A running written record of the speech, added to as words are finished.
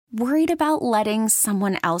Worried about letting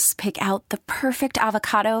someone else pick out the perfect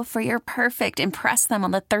avocado for your perfect impress them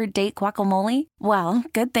on the third date guacamole? Well,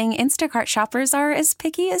 good thing Instacart shoppers are as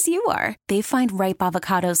picky as you are. They find ripe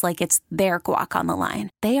avocados like it's their guac on the line.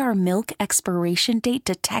 They are milk expiration date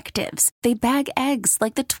detectives. They bag eggs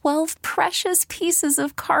like the 12 precious pieces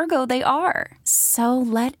of cargo they are. So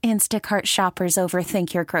let Instacart shoppers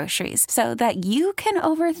overthink your groceries so that you can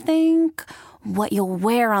overthink what you'll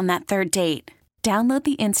wear on that third date. Download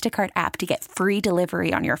the Instacart app to get free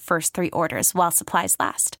delivery on your first 3 orders while supplies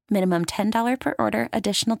last. Minimum $10 per order.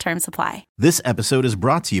 Additional terms apply. This episode is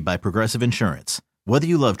brought to you by Progressive Insurance. Whether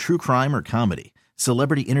you love true crime or comedy,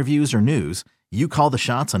 celebrity interviews or news, you call the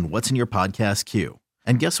shots on what's in your podcast queue.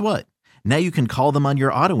 And guess what? Now you can call them on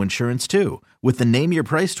your auto insurance too with the Name Your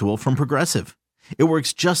Price tool from Progressive. It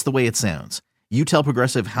works just the way it sounds. You tell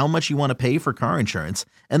Progressive how much you want to pay for car insurance,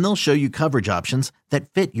 and they'll show you coverage options that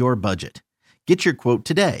fit your budget. Get your quote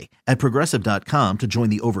today at Progressive.com to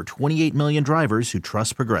join the over 28 million drivers who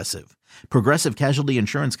trust Progressive. Progressive Casualty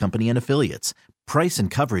Insurance Company and Affiliates. Price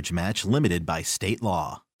and coverage match limited by state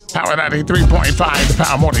law. Power 93.5, the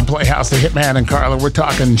Power Morning Playhouse, the Hitman and Carla. We're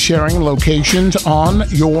talking sharing locations on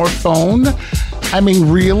your phone. I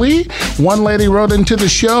mean, really? One lady wrote into the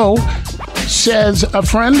show, says a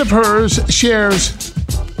friend of hers shares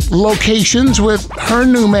locations with her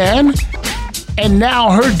new man. And now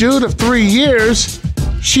her dude of 3 years,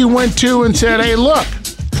 she went to and said, hey, look,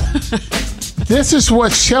 this is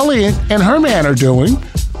what Shelly and her man are doing.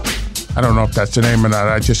 I don't know if that's the name or not.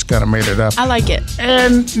 I just kind of made it up. I like it.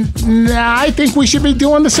 And I think we should be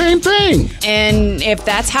doing the same thing. And if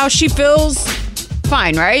that's how she feels,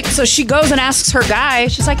 fine, right? So she goes and asks her guy.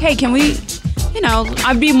 She's like, hey, can we,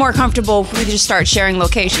 I'd be more comfortable if we just start sharing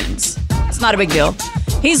locations. It's not a big deal.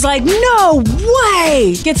 He's like, no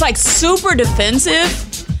way! Gets like super defensive.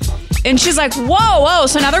 And she's like, whoa.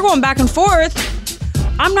 So now they're going back and forth.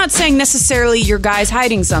 I'm not saying necessarily your guy's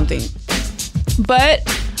hiding something. But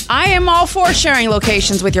I am all for sharing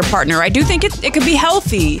locations with your partner. I do think it could be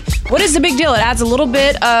healthy. What is the big deal? It adds a little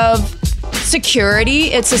bit of security.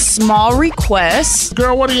 It's a small request.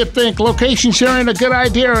 Girl, what do you think? Location sharing a good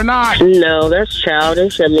idea or not? No, that's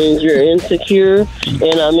childish. I mean, you're insecure.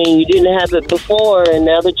 And I mean, you didn't have it before. And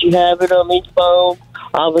now that you have it on each phone,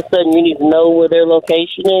 all of a sudden you need to know where their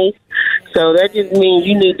location is. So that just means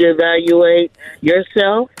you need to evaluate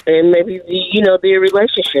yourself and maybe their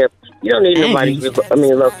relationship. You don't need nobody's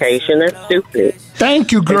location. That's stupid.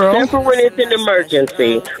 Thank you, girl. Except for when it's an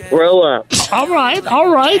emergency. Grow up. All right.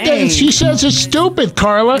 And she says it's stupid,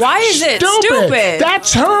 Carla. Why is it stupid?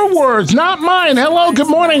 That's her words, not mine. Hello, good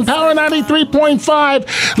morning, Power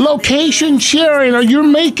 93.5. Location sharing. Are you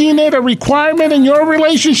making it a requirement in your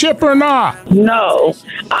relationship or not? No.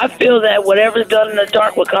 I feel that whatever's done in the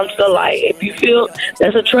dark will come to the light. If you feel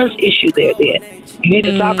there's a trust issue there, then you need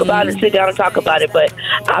to talk about it, sit down and talk about it. But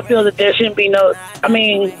I feel that there shouldn't be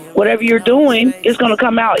whatever you're doing, it's going to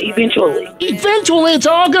come out eventually. Eventually, it's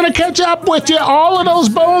all going to catch up with you. All of those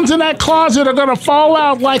bones in that closet are going to fall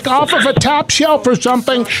out like off of a top shelf or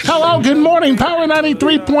something. Hello, good morning, Power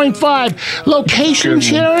 93.5. Location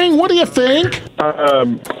sharing, what do you think? I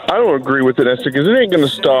don't agree with it, Esther, because it ain't going to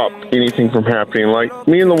stop anything from happening. Like,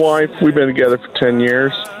 me and the wife, we've been together for 10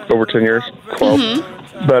 years, over 10 years, 12.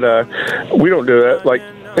 Mm-hmm. But we don't do that. Like,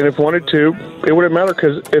 and if wanted to, it wouldn't matter,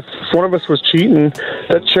 because if one of us was cheating,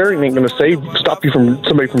 that sharing ain't going to stop you from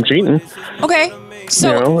somebody from cheating. Okay.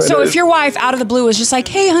 So if your wife out of the blue was just like,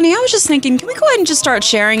 hey, honey, I was just thinking, can we go ahead and just start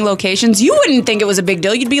sharing locations? You wouldn't think it was a big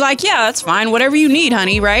deal. You'd be like, yeah, that's fine. Whatever you need,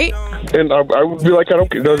 honey, right? And I would be like,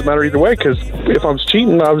 it doesn't matter either way, because if I was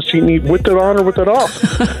cheating with it on or with it off.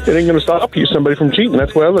 It ain't going to stop somebody from cheating.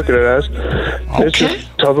 That's what I look at it as. Okay. It's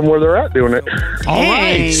just tell them where they're at doing it. All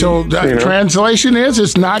right. So the translation is,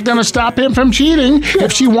 it's not going to stop him from cheating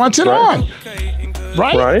if she wants it on.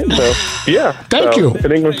 Right? So, yeah. Thank you. It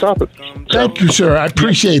ain't going to stop it. Thank you, sir. I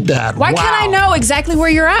appreciate that. Why can't I know exactly where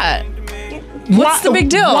you're at? What's the big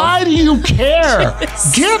deal? Why do you care?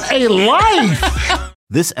 Get a life.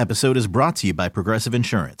 This episode is brought to you by Progressive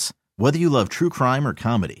Insurance. Whether you love true crime or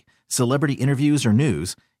comedy, celebrity interviews or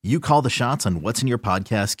news, you call the shots on what's in your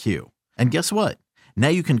podcast queue. And guess what? Now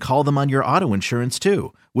you can call them on your auto insurance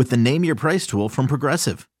too with the Name Your Price tool from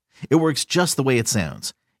Progressive. It works just the way it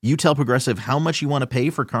sounds. You tell Progressive how much you want to pay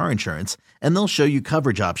for car insurance, and they'll show you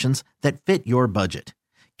coverage options that fit your budget.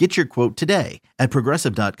 Get your quote today at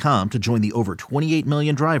Progressive.com to join the over 28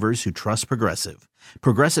 million drivers who trust Progressive.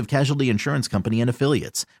 Progressive Casualty Insurance Company and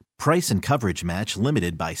Affiliates. Price and coverage match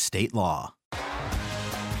limited by state law.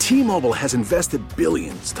 T-Mobile has invested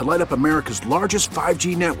billions to light up America's largest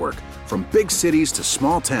 5G network, from big cities to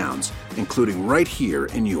small towns, including right here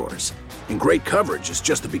in yours. And great coverage is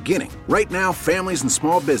just the beginning. Right now, families and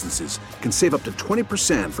small businesses can save up to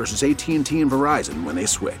 20% versus AT&T and Verizon when they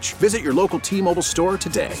switch. Visit your local T-Mobile store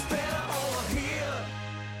today.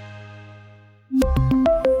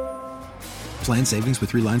 Plan savings with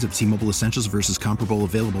 3 lines of T-Mobile Essentials versus comparable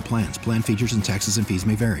available plans. Plan features and taxes and fees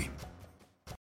may vary.